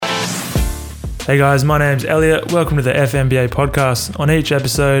Hey guys, my name's Elliot. Welcome to the FNBA podcast. On each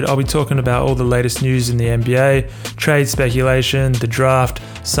episode, I'll be talking about all the latest news in the NBA, trade speculation, the draft,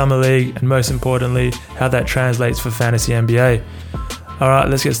 summer league, and most importantly, how that translates for fantasy NBA. All right,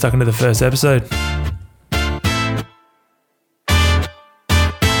 let's get stuck into the first episode.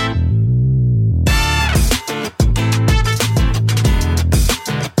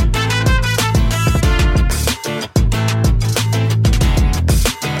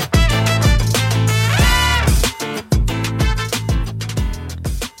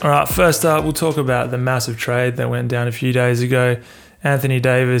 All right, first up, we'll talk about the massive trade that went down a few days ago. Anthony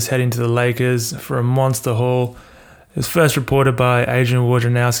Davis heading to the Lakers for a monster haul. It was first reported by Adrian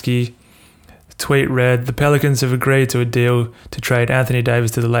Wojnarowski. The tweet read, "The Pelicans have agreed to a deal to trade Anthony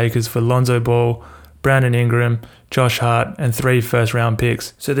Davis to the Lakers for Lonzo Ball, Brandon Ingram, Josh Hart, and 3 first-round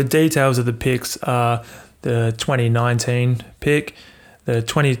picks." So the details of the picks are the 2019 pick, the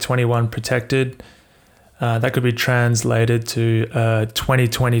 2021 protected, that could be translated to a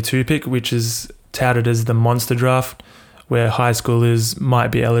 2022 pick, which is touted as the monster draft, where high schoolers might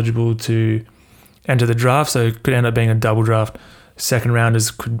be eligible to enter the draft. So it could end up being a double draft. Second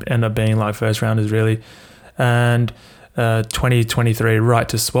rounders could end up being like first rounders, really. And 2023 right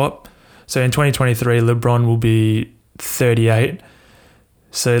to swap. So in 2023, LeBron will be 38.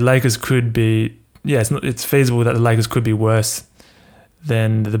 So Lakers could be, it's feasible that the Lakers could be worse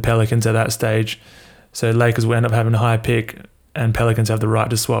than the Pelicans at that stage. So Lakers will end up having a high pick and Pelicans have the right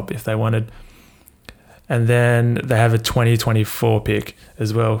to swap if they wanted. And then they have a 2024 pick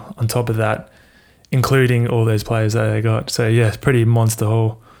as well on top of that, including all those players that they got. So yeah, it's pretty monster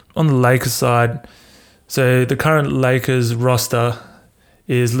haul. On the Lakers side, so the current Lakers roster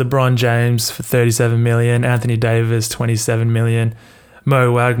is LeBron James for $37 million, Anthony Davis $27 million,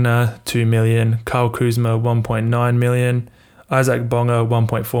 Mo Wagner $2 million, Kyle Kuzma $1.9 million, Isaac Bonga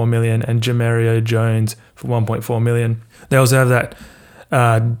 $1.4 million, and Jamario Jones for $1.4 million. They also have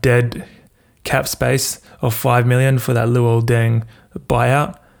that dead cap space of $5 million for that Luol Deng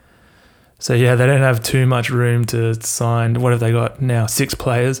buyout. So yeah, they don't have too much room to sign. What have they got now? 6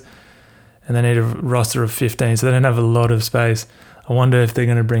 players, and they need a roster of 15, so they don't have a lot of space. I wonder if they're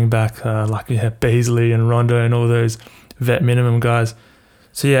going to bring back Beasley and Rondo and all those vet minimum guys.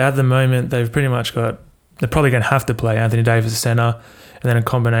 So yeah, at the moment they've pretty much got. They're probably going to have to play Anthony Davis center, and then a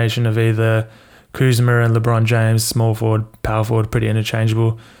combination of either Kuzma and LeBron James, small forward, power forward, pretty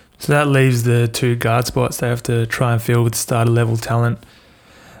interchangeable. So that leaves the 2 guard spots they have to try and fill with starter level talent.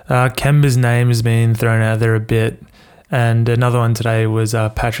 Kemba's name has been thrown out there a bit, and another one today was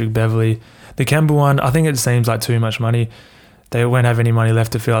Patrick Beverley. The Kemba one, I think it seems like too much money. They won't have any money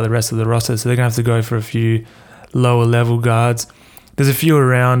left to fill out the rest of the roster, so they're going to have to go for a few lower level guards. There's a few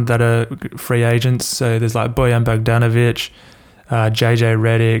around that are free agents. So there's like Bojan Bogdanovic, JJ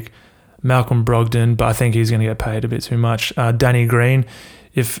Redick, Malcolm Brogdon, but I think he's going to get paid a bit too much. Danny Green,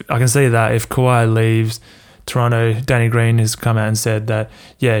 if I can see that if Kawhi leaves Toronto, Danny Green has come out and said that,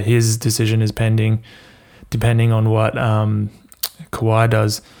 yeah, his decision is pending, depending on what Kawhi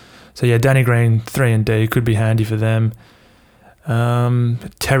does. So yeah, Danny Green, 3 and D, could be handy for them.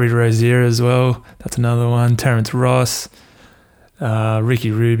 Terry Rozier as well, that's another one. Terrence Ross.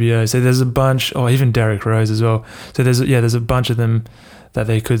 Ricky Rubio. So there's a bunch, even Derrick Rose as well. So there's a bunch of them that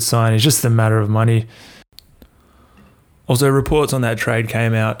they could sign. It's just a matter of money. Also, reports on that trade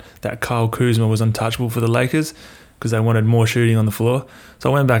came out that Kyle Kuzma was untouchable for the Lakers because they wanted more shooting on the floor. So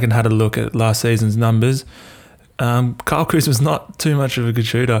I went back and had a look at last season's numbers. Kyle Kuzma's not too much of a good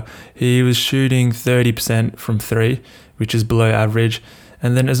shooter. He was shooting 30% from 3, which is below average.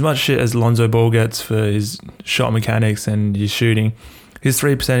 And then as much shit as Lonzo Ball gets for his shot mechanics and his shooting, his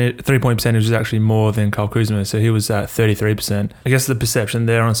 3-point percentage is actually more than Kyle Kuzma. So he was at 33%. I guess the perception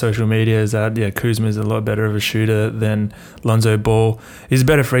there on social media is that, Kuzma is a lot better of a shooter than Lonzo Ball. He's a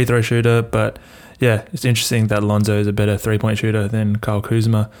better free throw shooter, but yeah, it's interesting that Lonzo is a better 3-point shooter than Kyle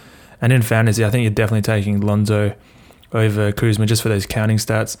Kuzma. And in fantasy, I think you're definitely taking Lonzo over Kuzma just for those counting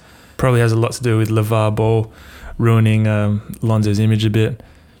stats. Probably has a lot to do with LeVar Ball ruining Lonzo's image a bit.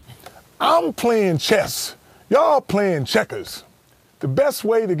 I'm playing chess. Y'all playing checkers. The best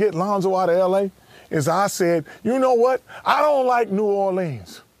way to get Lonzo out of L.A. is I said, you know what? I don't like New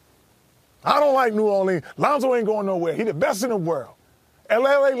Orleans. Lonzo ain't going nowhere. He the best in the world.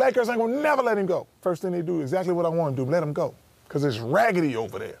 L.A. Lakers ain't going to never let him go. First thing they do is exactly what I want to do, let him go. Because it's raggedy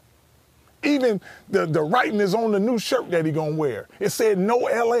over there. Even the writing is on the new shirt that he going to wear. It said no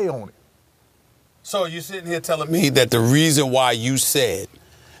L.A. on it. So you're sitting here telling me that the reason why you said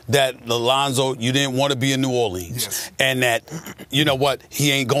that Lonzo, you didn't want to be in New Orleans, and that, you know what,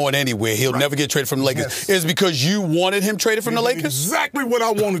 he ain't going anywhere. He'll never get traded from the Lakers. Is because you wanted him traded from the Lakers? Exactly what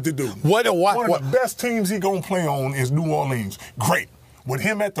I wanted to do. One of the best teams he gonna play on is New Orleans. Great. With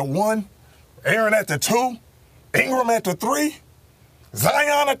him at the 1, Aaron at the 2, Ingram at the 3,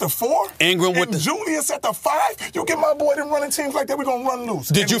 Zion at the 4, Ingram with Julius at the 5. You get my boy them running teams like that, we're gonna run loose.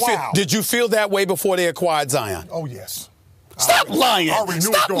 Did you feel that way before they acquired Zion? Oh yes. Stop lying.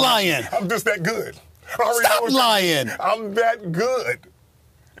 Stop lying. I'm just that good. Stop lying. I'm that good.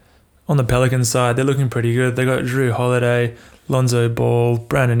 On the Pelicans side, they're looking pretty good. They got Drew Holiday, Lonzo Ball,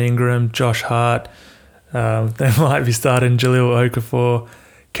 Brandon Ingram, Josh Hart. They might be starting Jahlil Okafor.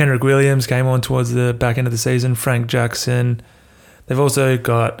 Kendrick Williams came on towards the back end of the season. Frank Jackson. They've also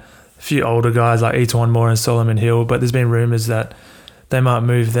got a few older guys like Etuan Moore and Solomon Hill, but there's been rumours that they might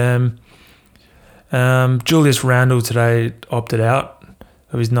move them. Julius Randle today opted out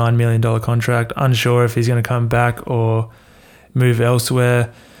of his $9 million contract. Unsure if he's going to come back or move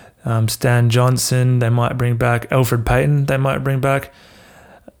elsewhere. Stan Johnson, they might bring back. Elfrid Payton, they might bring back.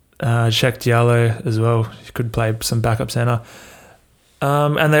 Cheikh Diallo as well. He could play some backup center.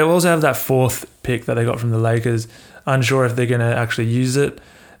 And they also have that 4th pick that they got from the Lakers. Unsure if they're going to actually use it.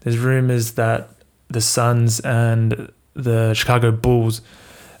 There's rumors that the Suns and the Chicago Bulls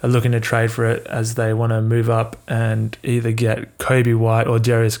are looking to trade for it as they want to move up and either get Kobe White or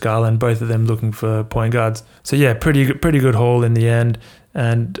Darius Garland, both of them looking for point guards. So yeah, pretty good haul in the end.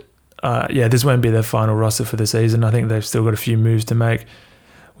 And this won't be their final roster for the season. I think they've still got a few moves to make.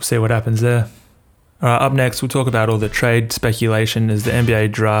 We'll see what happens there. All right, up next, we'll talk about all the trade speculation as the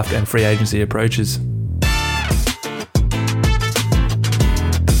NBA draft and free agency approaches.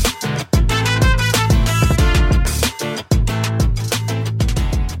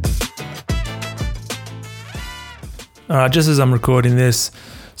 All right, just as I'm recording this,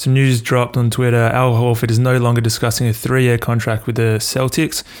 some news dropped on Twitter. Al Horford is no longer discussing a 3-year contract with the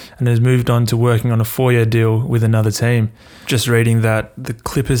Celtics and has moved on to working on a 4-year deal with another team. Just reading that the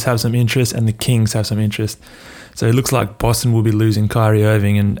Clippers have some interest and the Kings have some interest. So it looks like Boston will be losing Kyrie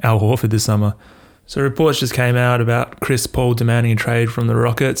Irving and Al Horford this summer. So reports just came out about Chris Paul demanding a trade from the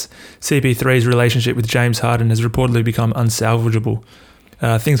Rockets. CP3's relationship with James Harden has reportedly become unsalvageable.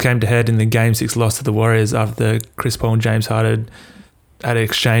 Things came to head in the Game 6 loss to the Warriors after Chris Paul and James Harden had an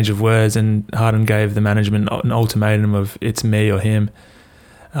exchange of words and Harden gave the management an ultimatum of it's me or him.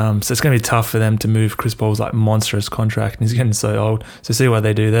 So it's going to be tough for them to move Chris Paul's monstrous contract, and he's getting so old. So see what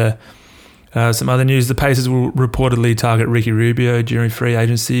they do there. Some other news, the Pacers will reportedly target Ricky Rubio during free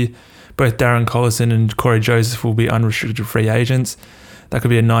agency. Both Darren Collison and Corey Joseph will be unrestricted free agents. That could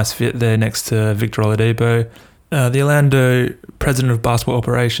be a nice fit there next to Victor Oladipo. The Orlando president of basketball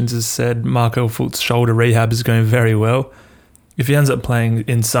operations has said Markelle Fultz's shoulder rehab is going very well. If he ends up playing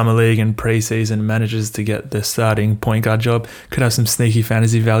in summer league and preseason and manages to get the starting point guard job, could have some sneaky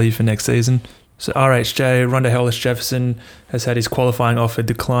fantasy value for next season. So RHJ, Rondae Hollis-Jefferson, has had his qualifying offer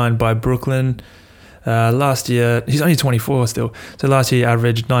declined by Brooklyn. Last year, he's only 24 still. So last year he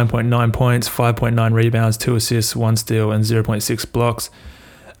averaged 9.9 points, 5.9 rebounds, 2 assists, 1 steal, and 0.6 blocks.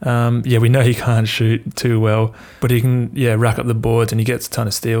 We know he can't shoot too well, but he can rack up the boards and he gets a ton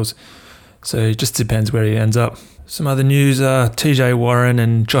of steals. So it just depends where he ends up. Some other news, TJ Warren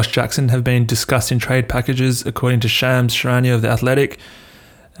and Josh Jackson have been discussed in trade packages, according to Shams Charania of The Athletic.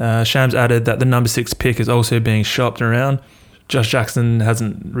 Shams added that the number 6 pick is also being shopped around. Josh Jackson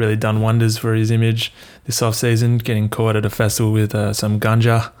hasn't really done wonders for his image this offseason, getting caught at a festival with some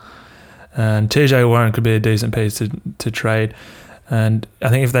ganja. And TJ Warren could be a decent piece to trade. And I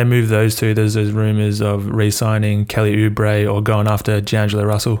think if they move those two, there's those rumours of re-signing Kelly Oubre or going after D'Angelo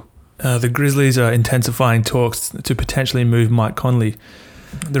Russell. The Grizzlies are intensifying talks to potentially move Mike Conley.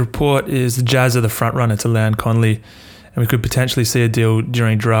 The report is the Jazz are the front runner to land Conley, and we could potentially see a deal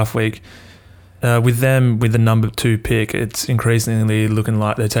during draft week. With them, with the number 2 pick, it's increasingly looking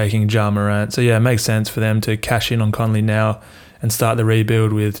like they're taking Ja Morant. So yeah, it makes sense for them to cash in on Conley now and start the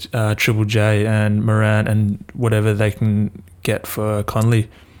rebuild with Triple J and Morant and whatever they can get for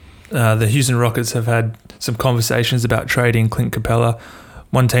Conley. The Houston Rockets have had some conversations about trading Clint Capella.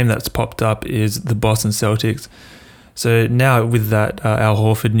 One team that's popped up is the Boston Celtics. So now with that Al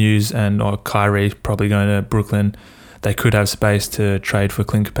Horford news and Kyrie probably going to Brooklyn, they could have space to trade for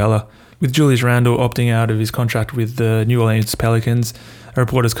Clint Capella. With Julius Randle opting out of his contract with the New Orleans Pelicans, a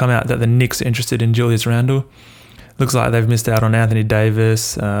report has come out that the Knicks are interested in Julius Randle. Looks like they've missed out on Anthony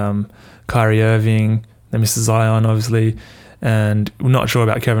Davis, Kyrie Irving, they missed Zion obviously, and we're not sure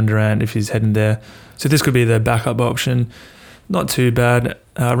about Kevin Durant if he's heading there. So this could be their backup option. Not too bad.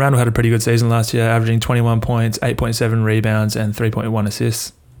 Randle had a pretty good season last year, averaging 21 points, 8.7 rebounds and 3.1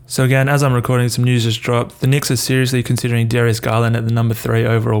 assists. So again, as I'm recording, some news just dropped. The Knicks are seriously considering Darius Garland at the number 3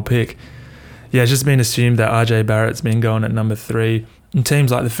 overall pick. Yeah, it's just been assumed that RJ Barrett's been going at number 3. And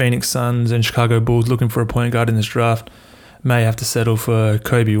teams like the Phoenix Suns and Chicago Bulls looking for a point guard in this draft may have to settle for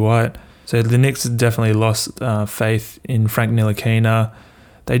Kobe White. So the Knicks have definitely lost faith in Frank Ntilikina.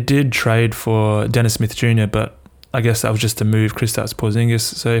 They did trade for Dennis Smith Jr., but I guess that was just to move Kristaps Porzingis.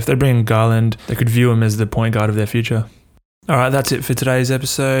 So if they bring in Garland, they could view him as the point guard of their future. All right, that's it for today's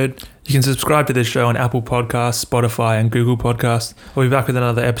episode. You can subscribe to this show on Apple Podcasts, Spotify, and Google Podcasts. I'll be back with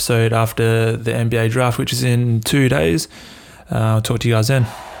another episode after the NBA draft, which is in 2 days. I'll talk to you guys then.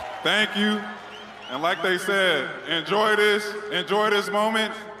 Thank you. And like they said, enjoy this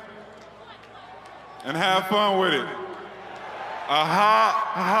moment, and have fun with it. Ha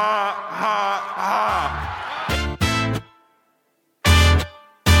ha ha ha.